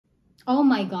Oh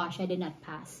my gosh, I did not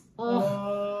pass.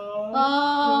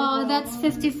 Oh, that's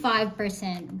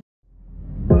 55%.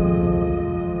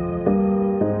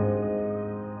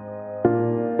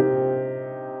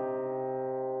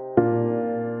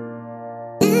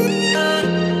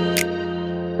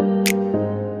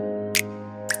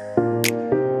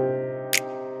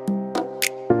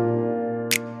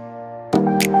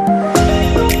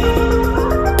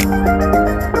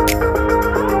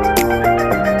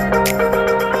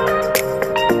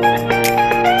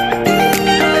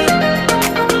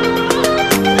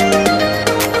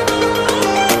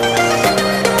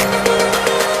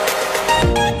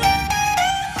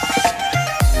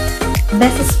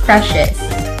 This is Precious.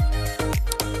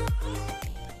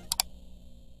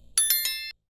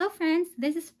 Hello friends,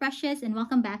 this is Precious and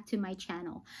welcome back to my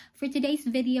channel. For today's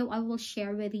video, I will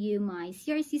share with you my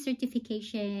CRC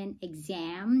certification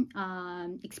exam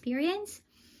experience.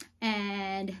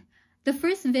 And the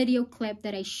first video clip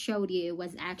that I showed you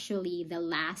was actually the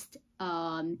last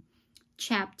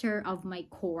chapter of my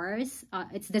course.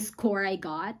 It's the score I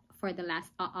got for the last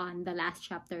on the last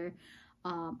chapter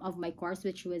of my course,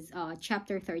 which was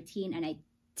chapter 13, and I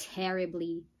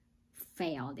terribly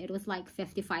failed. It was like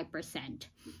 55%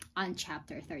 on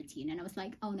chapter 13, and I was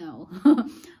like, oh no.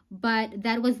 But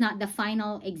that was not the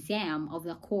final exam of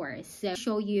the course. So I'll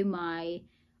show you my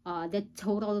the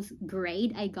total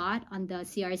grade I got on the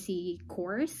CRC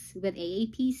course with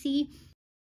AAPC.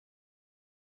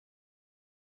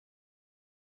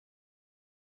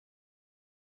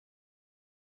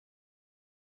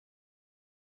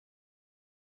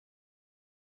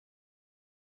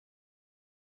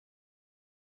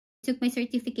 Took my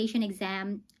certification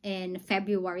exam in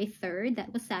February 3rd.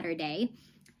 That was Saturday.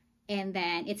 And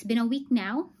then it's been a week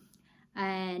now.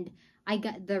 And I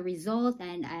got the result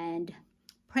and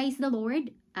praise the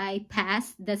Lord, I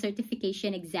passed the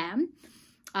certification exam.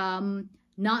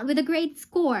 Not with a great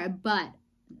score, but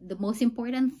the most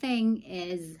important thing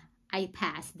is I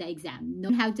passed the exam.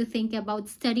 Don't have to think about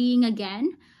studying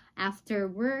again after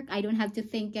work. I don't have to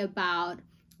think about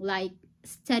like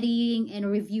studying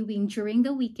and reviewing during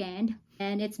the weekend.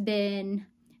 And it's been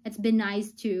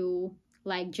nice to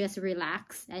like just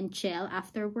relax and chill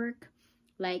after work.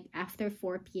 Like after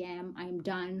 4 p.m. I'm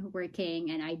done working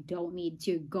and I don't need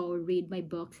to go read my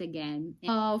books again.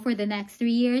 For the next 3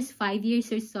 years, 5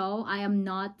 years or so, I am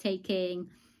not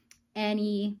taking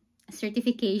any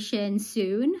certification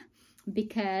soon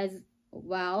because,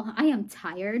 well, I am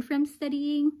tired from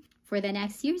studying. For the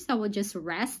next years, I will just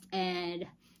rest and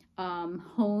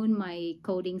hone my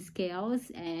coding skills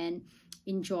and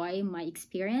enjoy my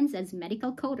experience as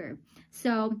medical coder.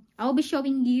 So I'll be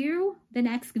showing you the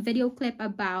next video clip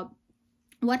about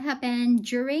what happened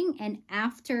during and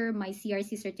after my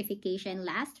CRC certification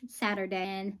last Saturday.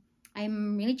 And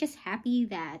I'm really just happy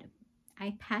that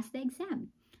I passed the exam.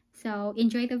 So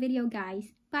enjoy the video,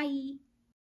 guys. Bye.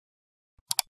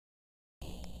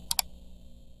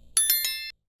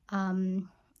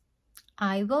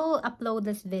 I will upload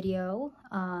this video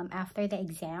after the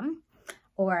exam,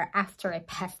 or after I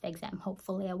pass the exam.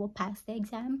 Hopefully I will pass the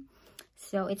exam.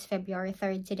 So it's February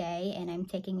 3rd today and I'm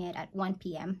taking it at 1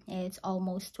 p.m. It's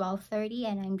almost 12:30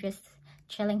 and I'm just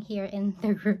chilling here in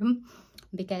the room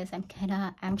because I'm kind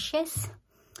of anxious.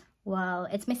 Well,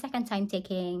 it's my second time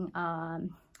taking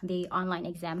the online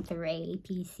exam through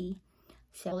AAPC.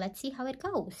 So let's see how it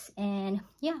goes. And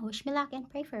yeah, wish me luck and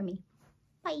pray for me.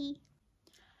 Bye!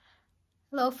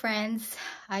 Hello friends,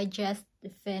 I just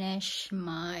finished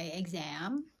my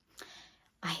exam.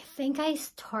 I think I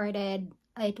started,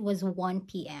 it was 1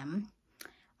 p.m.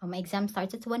 My exam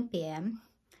starts at 1 p.m.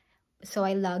 So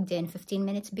I logged in 15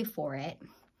 minutes before it.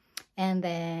 And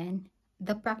then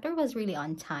the proctor was really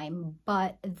on time,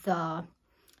 but the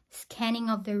scanning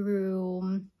of the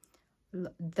room,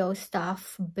 those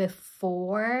stuff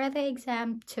before the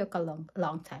exam took a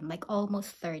long time, like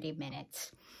almost 30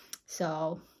 minutes.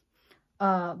 So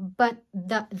but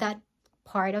that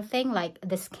part of thing, like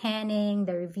the scanning,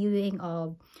 the reviewing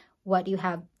of what you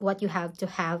have to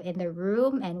have in the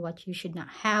room and what you should not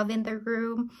have in the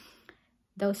room,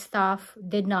 those stuff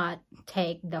did not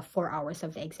take the 4 hours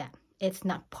of the exam. It's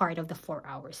not part of the 4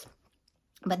 hours.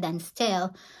 But then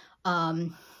still,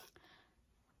 I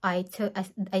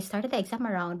started the exam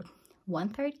around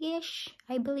 1:30ish,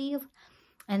 I believe,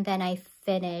 and then I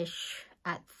finished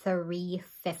at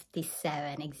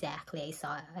 3:57 exactly. I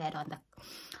saw it on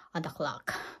the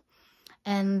clock.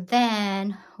 And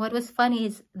then what was funny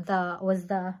is the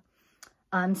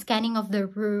scanning of the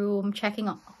room, checking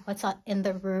what's in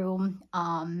the room.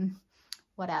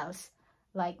 What else?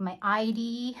 Like my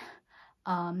ID,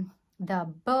 the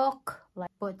book, like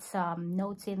put some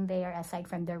notes in there aside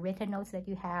from the written notes that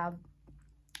you have.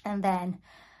 And then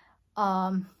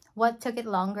what took it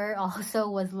longer also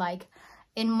was like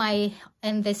in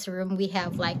this room we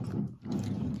have like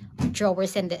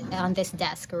drawers on this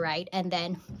desk, right? And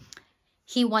then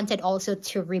he wanted also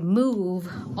to remove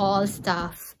all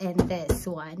stuff in this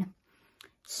one.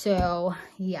 So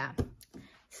yeah,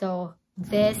 so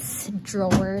this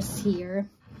drawers here,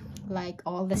 like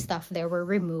all the stuff there were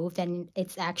removed, and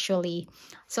it's actually,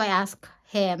 so I asked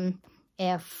him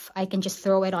if I can just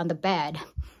throw it on the bed.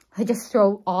 I just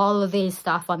throw all of this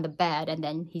stuff on the bed, and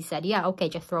then he said, yeah, okay,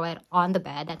 just throw it on the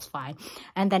bed, that's fine.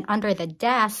 And then under the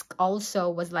desk also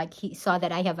was like, he saw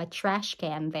that I have a trash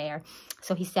can there,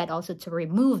 so he said also to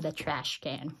remove the trash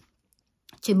can,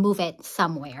 to move it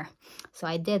somewhere. So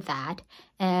I did that.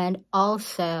 And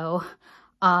also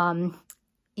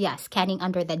yeah, scanning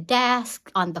under the desk,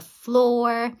 on the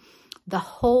floor, the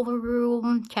whole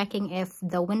room, checking if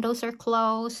the windows are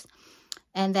closed.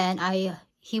 And then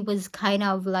he was kind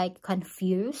of like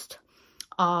confused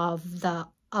of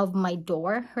my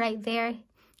door right there.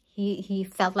 He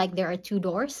felt like there are two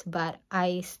doors, but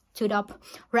I stood up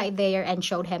right there and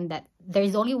showed him that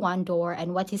there's only one door,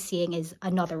 and what he's seeing is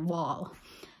another wall.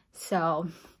 So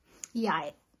yeah,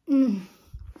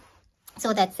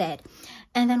 so that's it.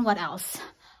 And then what else?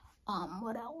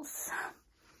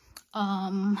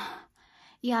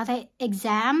 Yeah, the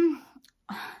exam,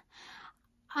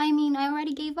 I mean, I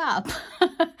already gave up.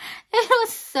 It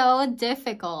was so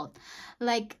difficult.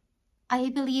 Like, I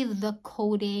believe the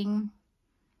coding,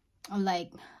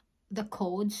 like the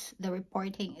codes, the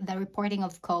reporting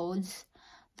of codes,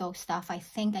 those stuff, I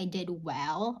think I did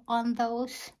well on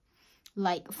those.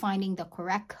 Like finding the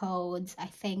correct codes, I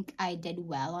think I did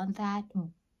well on that.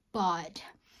 But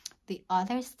the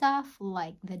other stuff,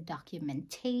 like the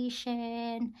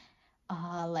documentation,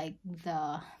 like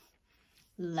the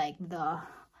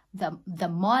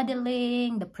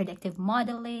modeling, the predictive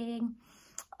modeling,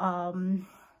 and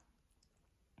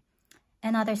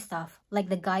other stuff like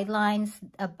the guidelines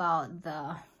about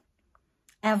the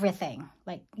everything,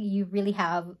 like you really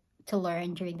have to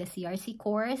learn during the CRC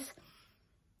course.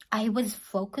 I was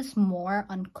focused more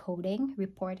on coding,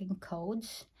 reporting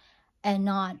codes, and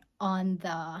not on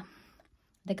the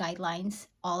guidelines,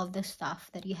 all of the stuff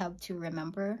that you have to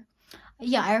remember.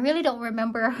 Yeah, I really don't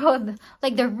remember how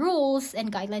the rules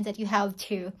and guidelines that you have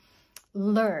to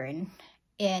learn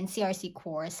in CRC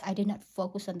course. I did not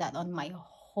focus on that on my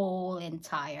whole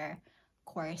entire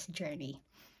course journey.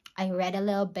 I read a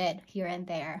little bit here and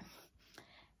there,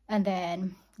 and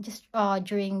then just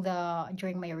during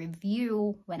my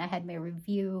review, when I had my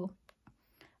review,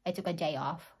 I took a day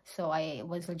off. So I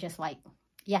was just like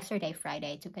yesterday,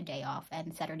 Friday, I took a day off,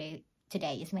 and Saturday,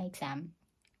 today is my exam.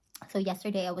 So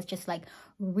yesterday I was just like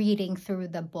reading through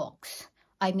the books.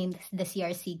 I mean the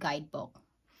CRC guidebook.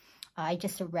 I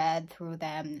just read through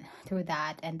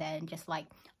that, and then just like,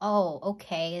 oh,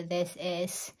 okay, this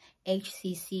is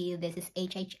HCC, this is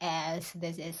HHS,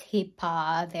 this is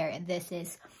HIPAA, this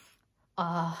is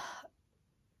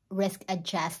risk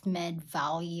adjustment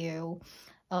value,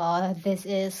 this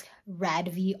is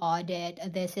RADV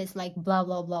audit, this is like blah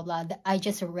blah blah blah. I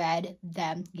just read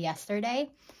them yesterday,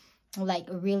 like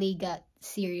really got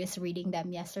serious reading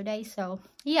them yesterday. So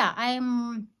yeah,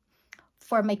 I'm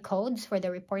for my codes, for the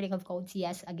reporting of codes,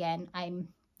 yes, again, I'm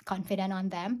confident on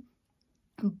them,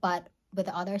 but with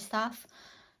the other stuff,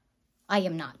 I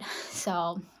am not.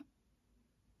 So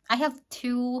I have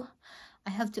two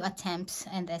attempts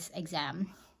in this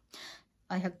exam.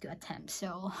 I have 2 attempts.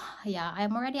 So yeah,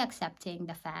 I'm already accepting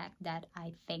the fact that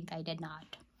I think I did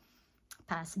not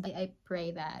pass, but I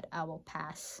pray that I will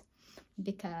pass,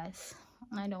 because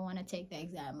I don't want to take the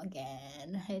exam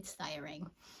again. It's tiring.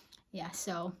 Yeah,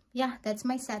 so yeah, that's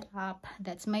my setup.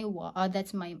 That's my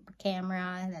that's my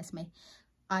camera, that's my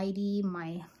ID,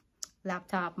 my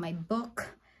laptop, my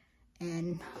book,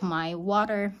 and my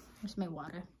water. Here's my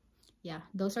water. Yeah,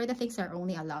 those are the things that are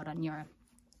only allowed on your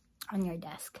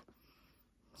desk.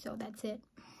 So that's it.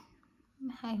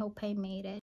 I hope I made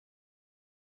it.